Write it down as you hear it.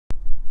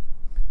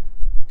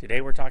Today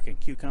we're talking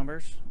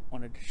cucumbers.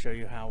 Wanted to show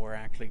you how we're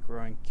actually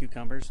growing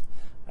cucumbers.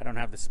 I don't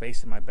have the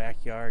space in my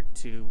backyard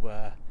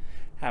to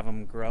have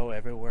them grow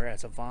everywhere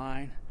as a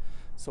vine.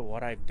 So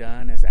what I've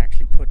done is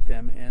actually put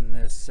them in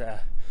this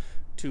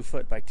 2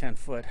 foot by 10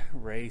 foot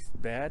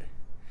raised bed.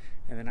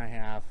 And then I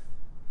have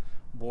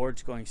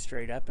boards going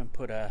straight up and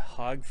put a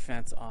hog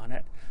fence on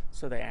it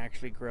so they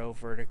actually grow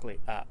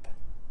vertically up.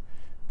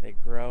 They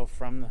grow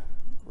from the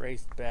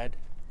raised bed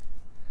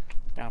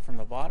down from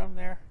the bottom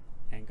there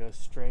and go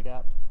straight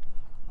up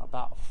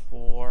about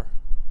 4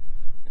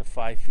 to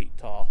 5 feet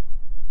tall.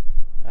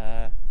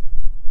 I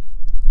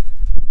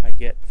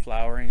get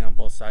flowering on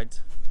both sides.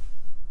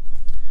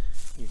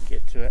 You can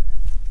get to it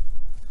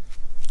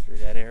through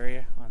that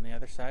area on the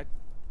other side.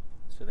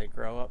 So they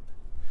grow up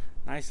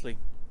nicely.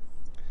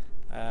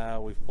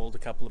 We've pulled a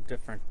couple of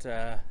different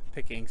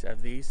pickings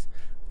of these.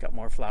 Got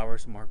more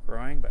flowers, more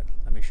growing, but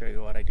let me show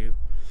you what I do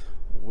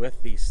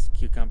with these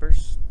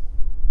cucumbers.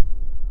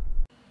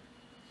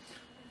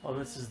 Well,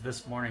 this is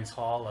this morning's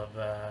haul of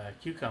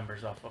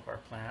cucumbers off of our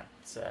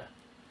plants. It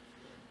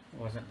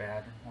wasn't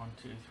bad. 1,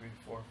 2, 3,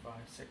 4, 5,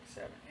 6,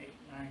 7, 8,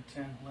 9,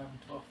 10, 11,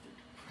 12,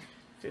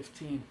 13,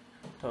 15.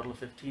 Total of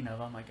 15 of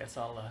them. I guess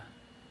I'll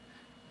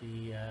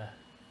be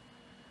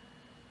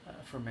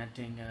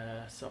fermenting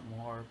some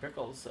more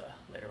pickles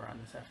later on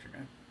this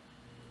afternoon.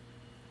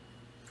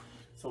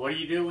 So what do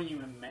you do when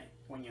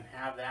you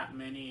have that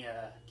many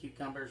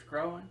cucumbers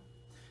growing?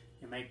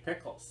 You make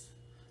pickles.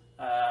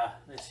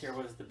 This here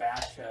was the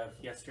batch of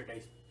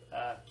yesterday's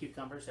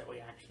cucumbers that we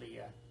actually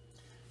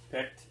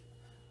picked.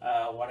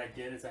 What I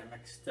did is I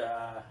mixed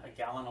a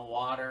gallon of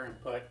water and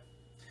put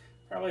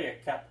probably a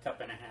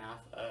cup and a half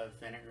of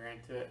vinegar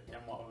into it. And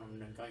what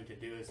I'm going to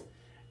do is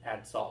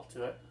add salt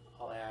to it.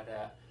 I'll add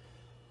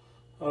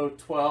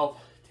 12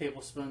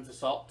 tablespoons of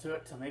salt to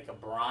it to make a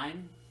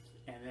brine.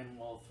 And then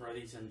we'll throw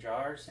these in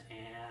jars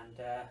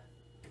and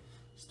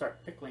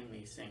start pickling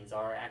these things,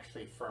 or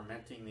actually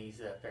fermenting these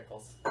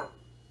pickles.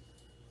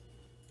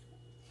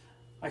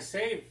 I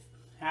save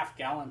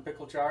half-gallon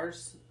pickle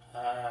jars.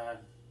 I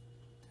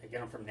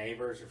get them from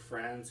neighbors or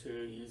friends who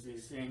use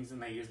these things,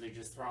 and they usually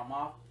just throw them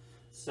off.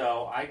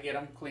 So I get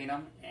them, clean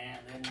them,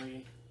 and then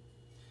we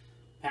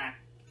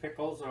pack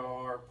pickles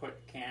or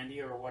put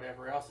candy or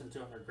whatever else into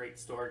them. They're great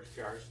storage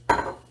jars.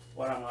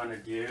 What I'm going to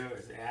do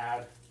is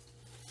add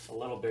a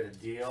little bit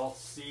of dill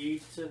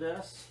seed to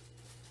this.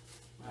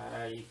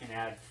 You can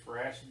add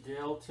fresh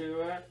dill to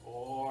it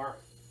or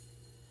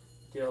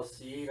dill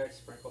seed. I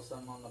sprinkle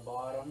some on the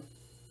bottom.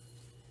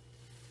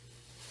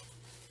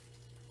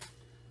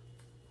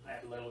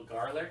 Add a little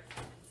garlic.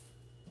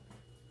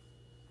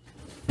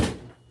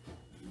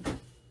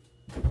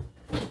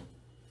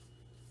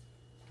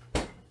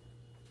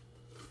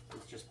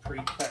 It's just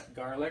pre-cut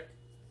garlic.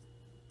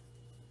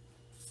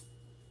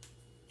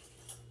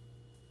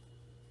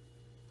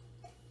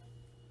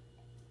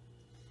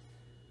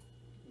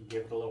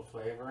 Give it a little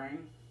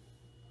flavoring.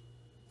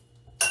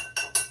 Cut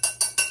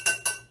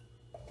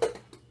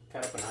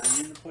up an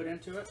onion to put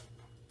into it.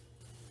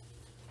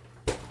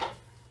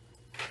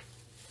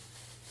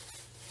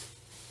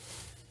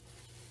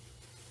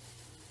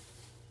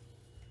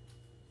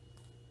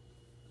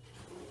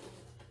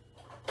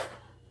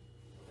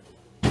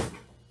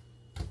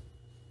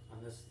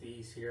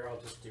 These here, I'll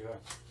just do a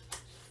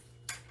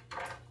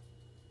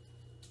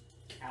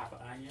half an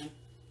onion.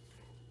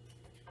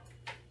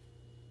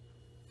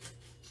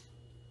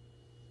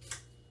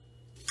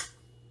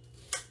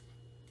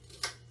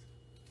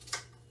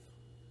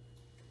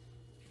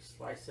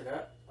 Slice it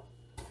up,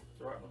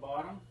 throw it in the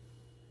bottom.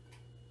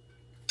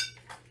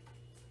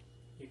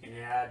 You can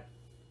add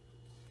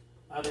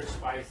other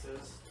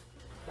spices,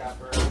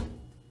 pepper,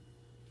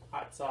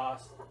 hot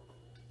sauce.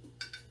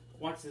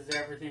 Once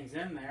everything's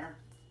in there,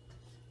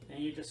 then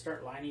you just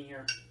start lining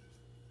your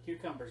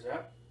cucumbers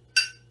up.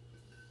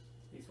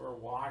 These were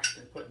washed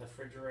and put in the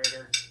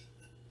refrigerator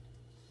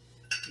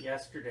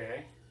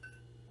yesterday.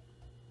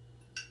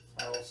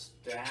 So I will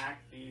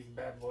stack these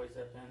bad boys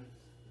up in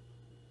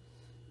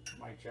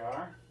my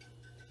jar.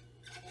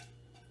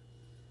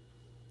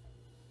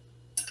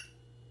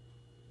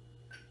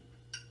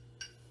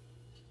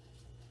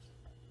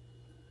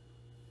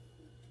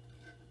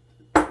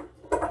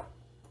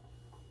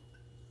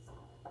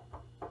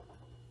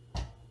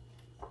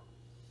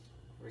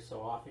 Every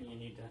so often you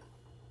need to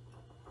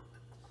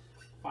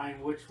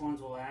find which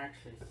ones will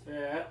actually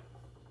fit.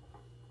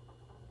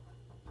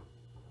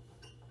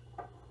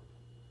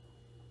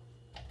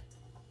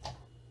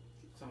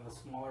 Keep some of the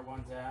smaller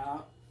ones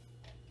out.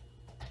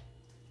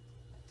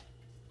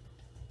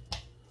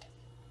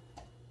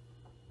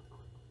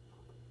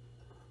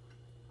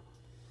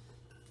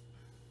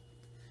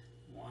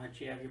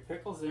 Once you have your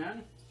pickles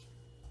in,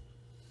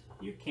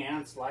 you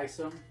can slice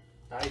them,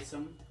 dice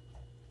them,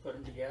 put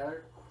them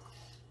together.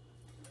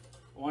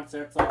 Once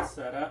that's all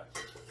set up,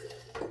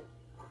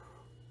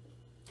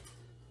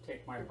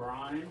 take my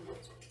brine,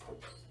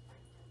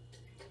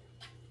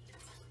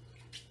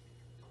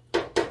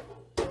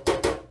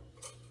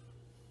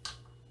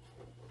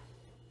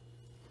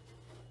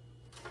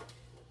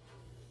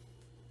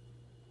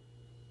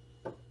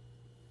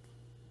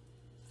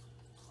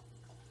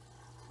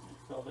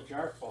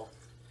 jar full.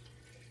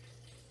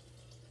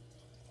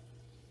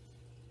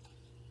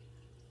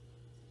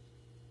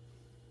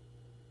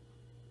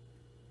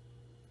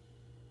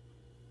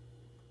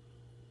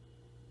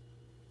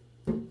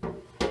 You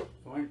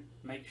want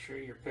to make sure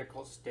your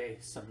pickles stay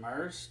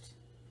submerged.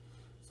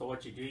 So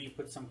what you do, you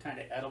put some kind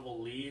of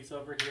edible leaves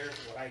over here.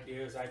 What I do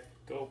is I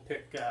go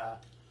pick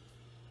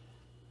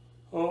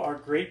our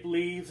grape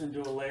leaves and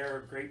do a layer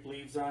of grape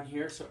leaves on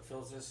here so it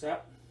fills this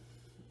up.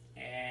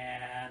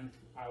 And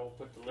I will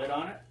put the lid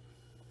on it.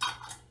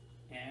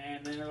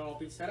 And then it'll all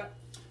be set up.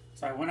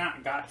 So I went out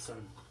and got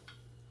some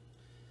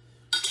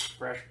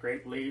fresh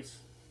grape leaves.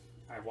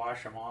 I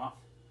wash them off.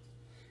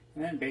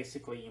 And then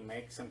basically you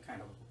make some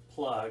kind of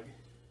plug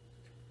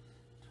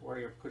to where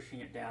you're pushing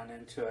it down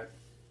into it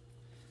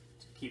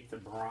to keep the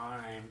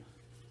brine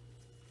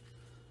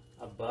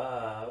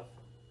above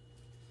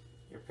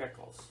your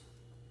pickles.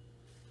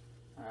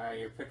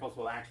 Your pickles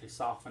will actually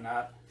soften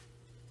up,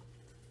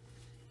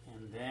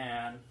 and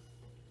then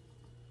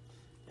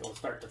they will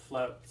start to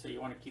float, so you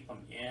want to keep them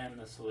in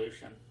the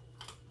solution.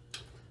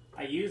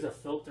 I use a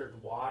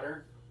filtered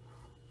water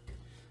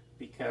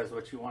because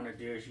what you want to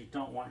do is you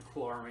don't want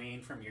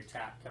chlorine from your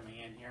tap coming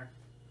in here.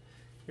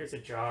 Here's a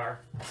jar.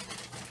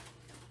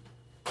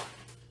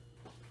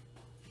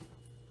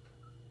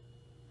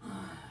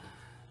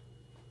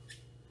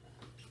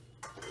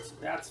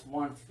 That's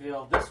one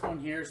filled. This one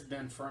here has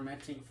been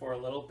fermenting for a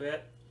little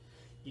bit.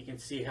 You can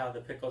see how the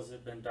pickles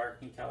have been dark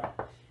in color.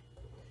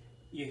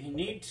 You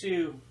need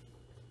to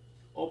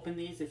open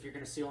these if you're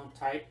going to seal them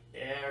tight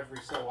every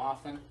so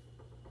often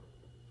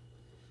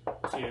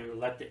to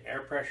let the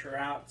air pressure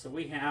out. So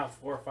we have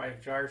 4 or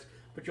 5 jars,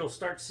 but you'll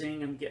start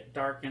seeing them get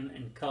darkened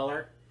in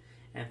color,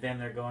 and then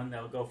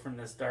they'll go from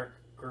this dark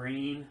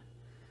green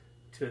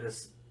to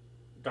this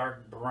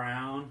dark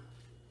brown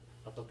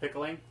of the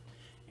pickling.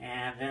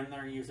 And then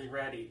they're usually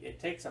ready. It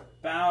takes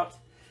about,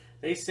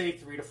 they say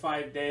 3 to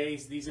 5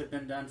 days. These have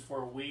been done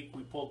for a week.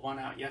 We pulled one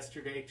out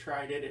yesterday,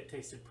 tried it. It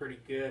tasted pretty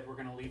good. We're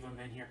going to leave them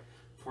in here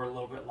for a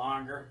little bit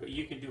longer. But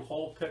you can do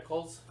whole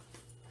pickles.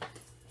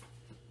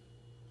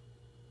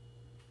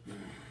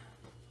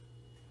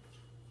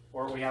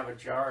 Or we have a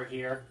jar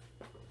here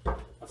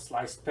of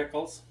sliced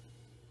pickles.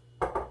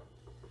 I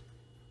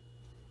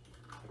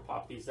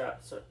pop these up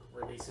so it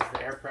releases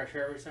the air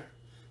pressure every time.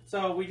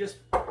 So we just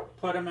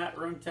put them at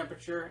room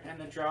temperature in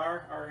the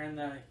jar or in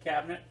the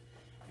cabinet,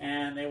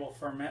 and they will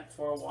ferment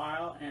for a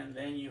while, and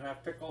then you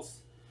have pickles.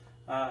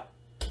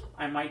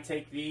 I might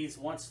take these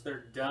once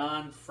they're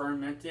done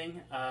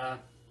fermenting,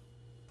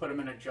 put them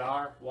in a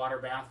jar, water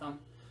bath them,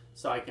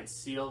 so I can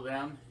seal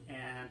them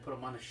and put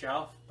them on the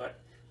shelf.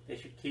 But they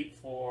should keep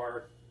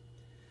for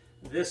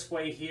this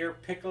way here,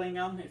 pickling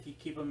them. If you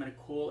keep them in a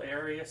cool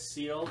area,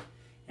 sealed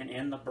and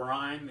in the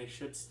brine, they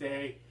should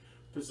stay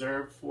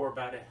preserved for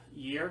about a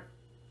year.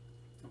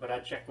 But I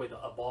check with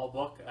a ball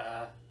book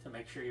to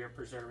make sure your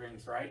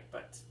preserving's right.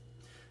 But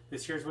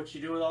this here's what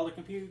you do with all the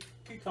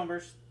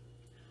cucumbers,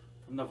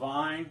 from the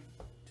vine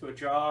to a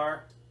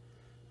jar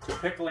to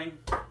pickling.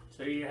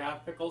 So you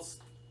have pickles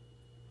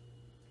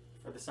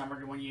for the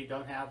summer when you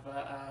don't have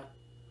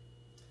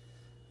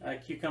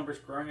cucumbers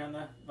growing on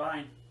the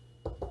vine.